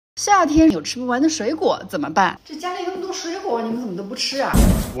夏天有吃不完的水果怎么办？这家里那么多水果，你们怎么都不吃啊？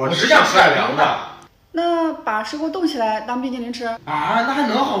我只想吃点凉的。那把水果冻起来当冰淇淋吃啊？那还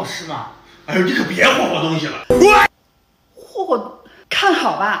能好吃吗？哎呦，你可别霍霍东西了。霍霍，看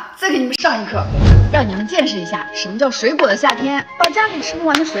好吧，再给你们上一课，让你们见识一下什么叫水果的夏天。把家里吃不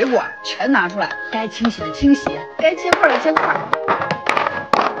完的水果全拿出来，该清洗的清洗，该切块的切块。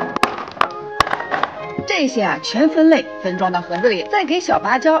这些全分类分装到盒子里，再给小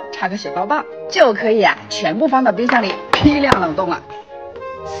芭蕉插个雪糕棒，就可以全部放到冰箱里批量冷冻了。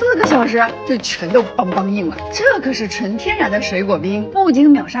4个小时就全都邦邦硬了。这可是纯天然的水果冰，不仅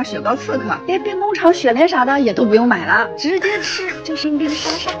秒杀雪糕刺客，连冰工厂雪莲啥的也都不用买了，直接吃就生冰沙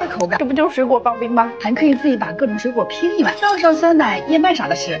沙的口感。这不就是水果刨冰吗？还可以自己把各种水果拼一碗，倒上酸奶、燕麦啥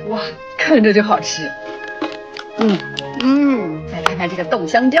的吃，哇，看着就好吃。再看看这个冻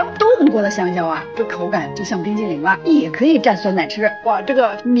香蕉，冻过的香蕉啊，这口感就像冰激凌了，也可以蘸酸奶吃。哇，这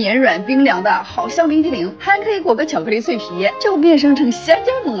个绵软冰凉的，好像冰激凌，还可以裹个巧克力脆皮，就变身成香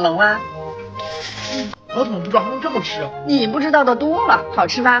蕉猛龙啦。我怎么不知道还能这么吃？你不知道的多了，好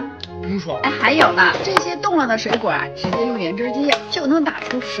吃吧？不爽。哎，还有呢，这些冻了的水果直接用原汁机就能打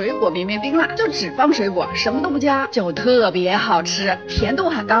出水果冰冰冰了，就只放水果，什么都不加，就特别好吃，甜度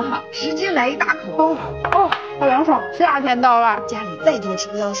还刚好，直接来一大口。好凉爽！夏天到了，家里再多吃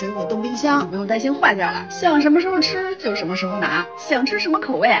不掉的水果冻冰箱，不用担心坏掉了，想什么时候吃就什么时候拿，想吃什么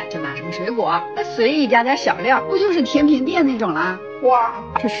口味就拿什么水果，再随意加点小料，不就是甜品店那种啦？哇，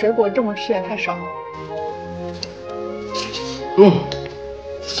这水果这么吃也太少了。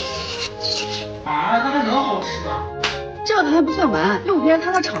那还能好吃吗？这还不算完，路边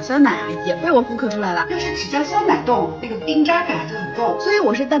摊的炒酸奶也被我复刻出来了。要是只加酸奶冻，那个冰渣感就很重，所以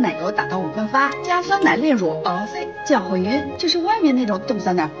我是淡奶油打到5分发，加酸奶炼乳熬碎，搅和匀，就是外面那种冻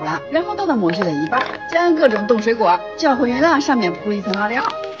酸奶糊了。然后倒到模具的一半，将各种冻水果搅和匀了，上面铺一层料料，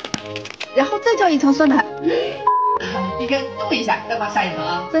然后再浇一层酸奶。应该冻一下，再放下一层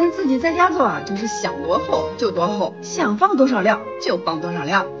啊。咱自己在家做就是想多厚就多厚，想放多少料就放多少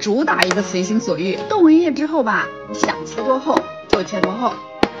料，主打一个随心所欲。冻1夜之后吧，你想切多厚就切多厚。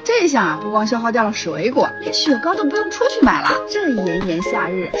这下不光消耗掉了水果，连雪糕都不用出去买了。这炎炎夏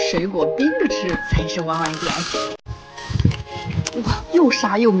日，水果冰着吃才是万万点。哇，又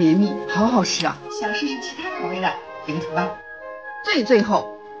沙又绵密，好好吃啊！想试试其他口味的，点个头吧。最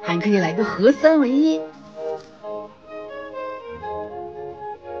后还可以来个合3为1。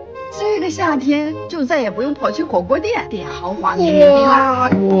这个夏天就再也不用跑去火锅店点豪华绵绵冰了。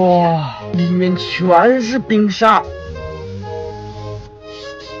哇，里面全是冰沙。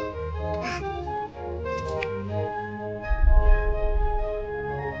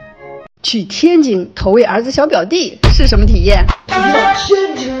去天津投喂儿子小表弟是什么体验？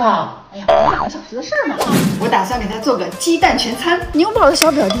天津啊！哎呀，2个小时的事嘛。我打算给他做个鸡蛋全餐。牛宝的小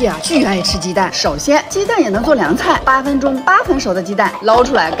表弟巨爱吃鸡蛋。首先，鸡蛋也能做凉菜，8分钟8分熟的鸡蛋捞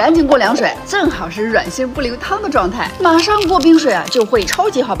出来，赶紧过凉水，正好是软性不流汤的状态。马上过冰水就会超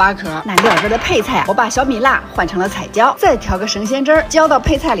级好扒壳。那料汁的配菜，我把小米辣换成了彩椒，再调个神仙汁浇到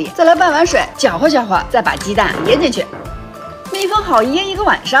配菜里，再来半碗水搅和搅和，再把鸡蛋腌进去。密封好腌1个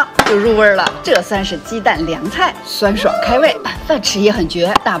晚上就入味了，这算是鸡蛋凉菜，酸爽开胃，拌饭吃也很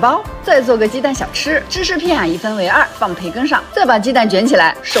绝。打包再做个鸡蛋小吃，芝士片1分为2放培根上，再把鸡蛋卷起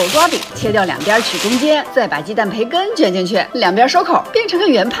来，手抓饼切掉2边取中间，再把鸡蛋培根卷进去，2边收口，变成个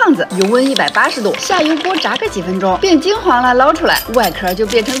圆胖子。油温180度，下油锅炸个几分钟，变金黄了捞出来，外壳就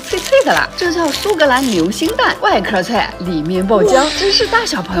变成脆脆的了。这叫苏格兰流心蛋，外壳脆，里面爆浆，芝士大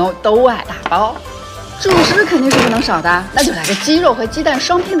小朋友都爱。打包。主食肯定是不能少的，那就来个鸡肉和鸡蛋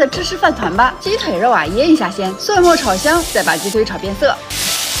双拼的芝士饭团吧。鸡腿肉腌一下先，蒜末炒香，再把鸡腿炒变色，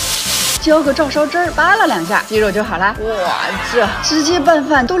浇个照烧汁儿，扒拉2下，鸡肉就好啦。哇，这直接拌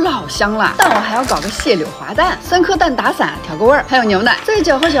饭都老香了。但我还要搞个蟹柳滑蛋，3颗蛋打散调个味儿，还有牛奶，再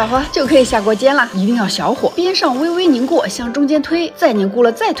搅和搅和就可以下锅煎了。一定要小火，边上微微凝固，向中间推，再凝固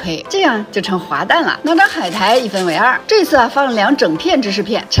了再推，这样就成滑蛋了。拿张海苔1分为2，这次放2整片芝士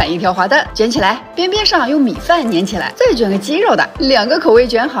片，铲1条滑蛋，卷起来，边上用米饭粘起来，再卷个鸡肉的，2个口味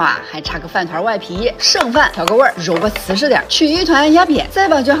卷好还插个饭团外皮，剩饭调个味儿，揉个瓷实点，取一团压扁，再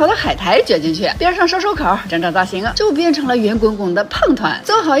把卷好的海苔卷进去，边上收口，整造型，就变成了圆滚滚的胖团。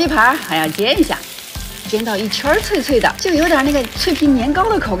做好一盘还要煎一下，煎到一圈脆脆的，就有点那个脆皮年糕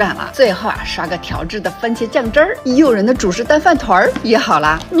的口感了。最后刷个调制的番茄酱汁儿，诱人的主食蛋饭团也好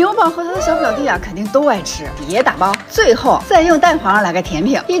啦。牛宝和他的小表弟肯定都爱吃，别打包。最后再用蛋黄来个甜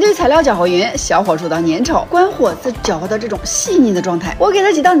品，一堆材料搅和匀，小火煮到粘稠，关火再搅和到这种细腻的状态。我给它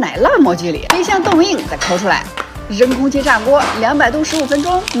挤到奶酪模具里，冰箱冻硬再抠出来。人工气炸锅200度15分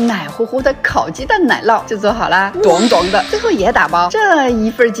钟，奶乎乎的烤鸡蛋奶酪就做好啦，爽爽的。最后也打包，这一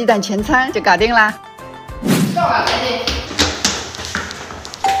份鸡蛋全餐就搞定啦。到了，赶紧。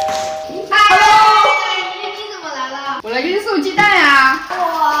你怎么来了？我来给你送鸡蛋呀。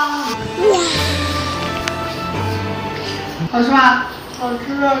哇，好吃吗？好吃，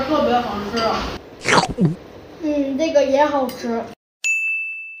特别好吃。这个也好吃。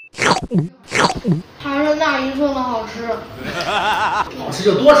还是那一寸的好吃。好吃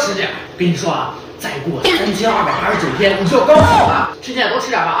就多吃点。跟你说啊，再过3289天你就高考了，趁现在多吃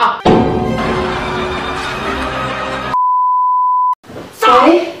点吧啊。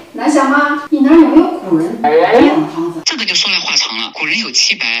喂，南翔吗？你那儿有没有古人这样的方子？这个就说来话长了。古人有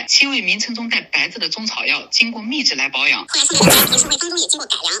七白，七味名称中带白字的中草药，经过秘制来保养。后来宋代的白术会方中也经过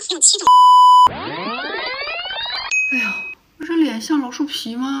改良，用7种。哎呀，我这脸像老树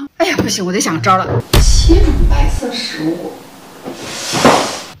皮吗？哎呀，不行，我得想招了。7种白色食物，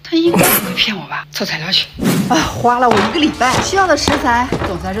他应该不会骗我吧？凑材料去。啊，花了我1个礼拜，需要的食材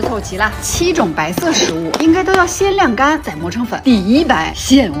总算是凑齐了。7种白色食物应该都要先晾干，再磨成粉。第1白，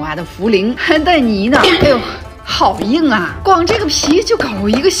现挖的茯苓，还带泥呢。哎呦，好硬啊！光这个皮就搞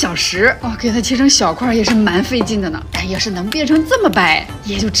1个小时，哦，给它切成小块也是蛮费劲的呢。但要是能变成这么白，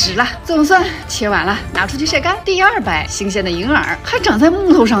也就值了。总算切完了，拿出去晒干。第2白，新鲜的银耳，还长在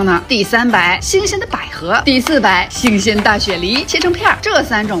木头上呢。第3白，新鲜的百合。第4白，新鲜大雪梨，切成片儿。这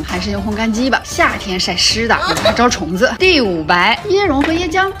3种还是用烘干机吧，夏天晒湿的，有它招虫子。第5白，椰蓉和椰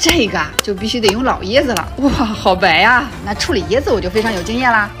浆，这个就必须得用老椰子了。哇，好白啊！那处理椰子我就非常有经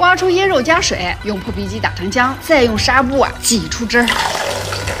验啦。挖出椰肉加水，用破壁机打成浆。再用纱布挤出汁儿，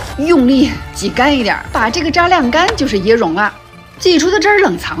用力挤干一点，把这个渣晾干就是椰蓉了。挤出的汁儿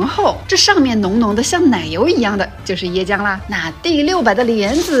冷藏后，这上面浓浓的像奶油一样的就是椰浆啦。那第6白的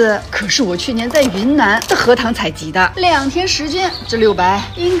莲子可是我去年在云南的荷塘采集的，2天时间，这6白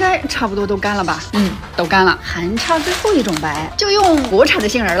应该差不多都干了吧？都干了，还差最后1种白，就用国产的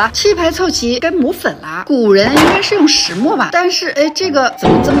杏仁了。7白凑齐，该磨粉啦。古人应该是用石磨吧，但是哎，这个怎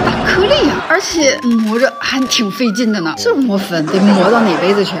么这么大颗粒呀？而且磨着还挺费劲的呢。这磨粉得磨到哪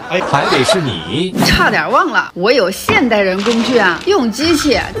杯子去？哎，还得是你，差点忘了，我有现代人工具啊。用机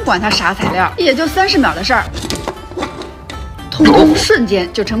器，不管它啥材料，也就30秒的事儿，通瞬间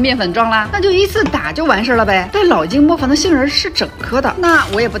就成面粉状啦。那就一次打就完事了呗。但老金磨坊的杏仁是整颗的，那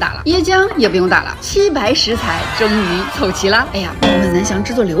我也不打了。椰浆也不用打了。7白食材终于凑齐了。哎呀，不问南翔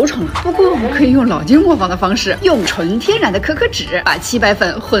制作流程了。不过我们可以用老金磨坊的方式，用纯天然的可可脂把7白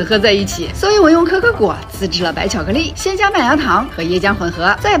粉混合在一起。所以我用可可果自制了白巧克力，先加麦芽糖和椰浆混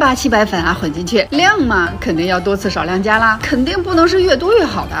合，再把7白粉混进去。量嘛，肯定要多次少量加啦，肯定不能是越多越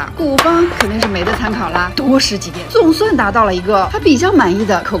好的。古方肯定是没得参考啦，多试几遍，总算达到了一个还比较满意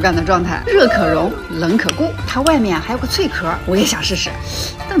的口感的状态。热可溶，冷可固，它外面还有个脆壳，我也想试试，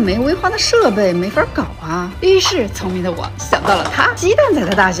但没微化的设备没法搞啊。于是聪明的我想到了它，鸡蛋仔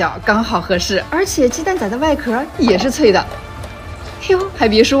的大小刚好合适，而且鸡蛋仔的外壳也是脆的。哟，还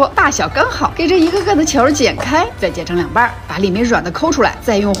别说，大小刚好，给这一个个的球剪开，再剪成2半，把里面软的抠出来，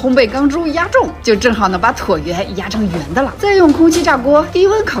再用烘焙钢珠压重，就正好能把椭圆压成圆的了。再用空气炸锅低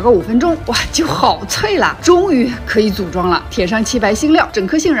温烤个5分钟，哇，就好脆了。终于可以组装了，填上7白杏料，整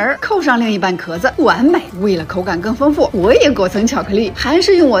颗杏仁，扣上另一半壳子，完美。为了口感更丰富，我也裹层巧克力，还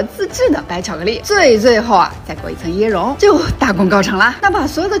是用我自制的白巧克力。最后再裹一层椰蓉，就大功告成啦。那把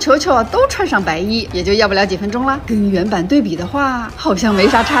所有的球球都穿上白衣，也就要不了几分钟啦。跟原版对比的话，好像没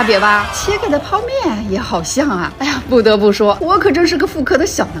啥差别吧？切开的泡面也好像啊！哎呀，不得不说，我可真是个复刻的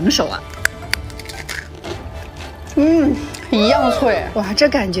小能手啊！一样脆。哇，这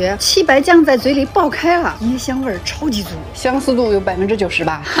感觉7白酱在嘴里爆开了，椰香味超级足，相似度有90%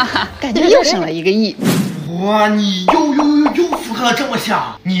吧，哈哈，感觉又省了1个亿。哇，你又复刻的这么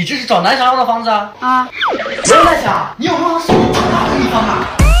像，你这是找南翔要的房子啊？啊，喂，南翔，你有没有速度更大的地方啊？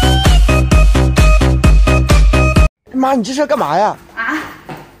妈，你这是要干嘛呀？啊，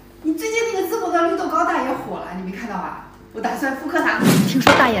你最近那个淄博的绿豆糕大爷火了，你没看到吧？我打算复刻它。听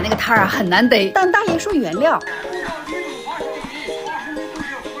说大爷那个摊儿很难逮，但大爷说原料，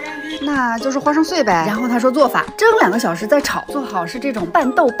那就是花生碎呗。然后他说做法，蒸2个小时再炒，做好是这种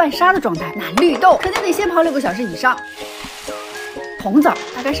半豆半沙的状态。那绿豆肯定得先泡6个小时以上。红枣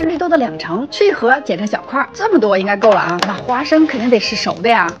大概是绿豆的2成，去核剪成小块，这么多应该够了啊。那花生肯定得是熟的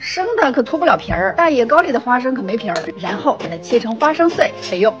呀，生的可脱不了皮儿。大野糕里的花生可没皮儿，然后给它切成花生碎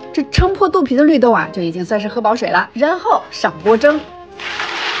备用。这撑破肚皮的绿豆啊，就已经算是喝饱水了。然后上锅蒸。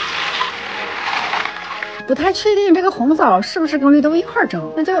不太确定这个红枣是不是跟绿豆一块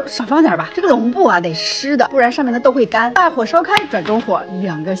蒸，那就少放点吧。这个笼布啊得湿的，不然上面的豆会干。大火烧开，转中火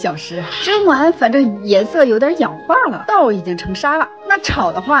2个小时，蒸完反正颜色有点氧化了，豆已经成沙了。那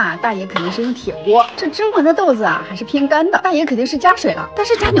炒的话，大爷肯定是用铁锅。这蒸完的豆子啊还是偏干的，大爷肯定是加水了，但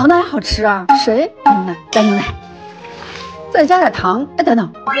是加牛奶好吃啊。水、牛奶，加牛奶。再加点糖，哎，等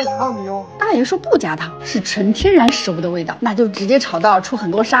等，这汤不用。大爷说不加糖，是纯天然食物的味道，那就直接炒到出很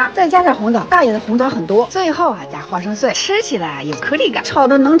多沙，再加点红枣，大爷的红枣很多，最后啊加花生碎，吃起来有颗粒感，炒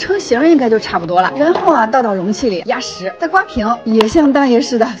的能成型应该就差不多了。然后啊倒到容器里压实，再刮平，也像大爷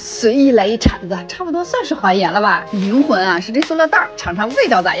似的随意来一铲子，差不多算是还原了吧。灵魂啊是这塑料袋，尝尝味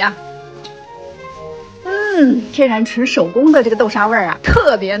道咋样？天然纯手工的这个豆沙味儿啊，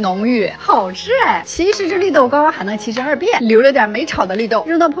特别浓郁，好吃哎！其实这绿豆糕还能72变，留了点没炒的绿豆，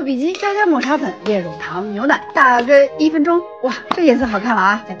扔到破壁机，加抹茶粉、炼乳糖、牛奶，打个1分钟，哇，这颜色好看了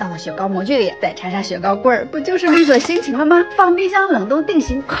啊！再倒到雪糕模具里，再插上雪糕棍儿，不就是绿色心情了吗？放冰箱冷冻定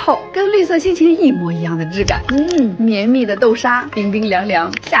型，口跟绿色心情一模一样的质感。绵密的豆沙，冰冰凉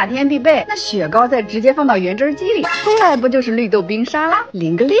凉，夏天必备。那雪糕再直接放到原汁机里，出来不就是绿豆冰沙啦？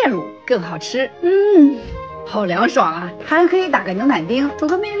淋个炼乳更好吃。好凉爽啊！还可以打个牛奶冰，煮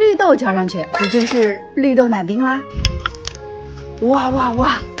个蜜绿豆浇上去，不就是绿豆奶冰啦？哇哇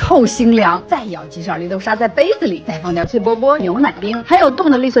哇，透心凉！再舀几勺绿豆沙在杯子里，再放点脆波波牛奶冰，还有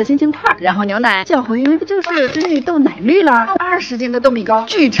冻的绿色心情块，然后牛奶搅回，不就是绿豆奶绿啦？20斤的豆米糕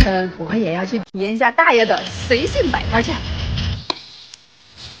巨沉，我也要去体验一下大爷的随性摆摊去。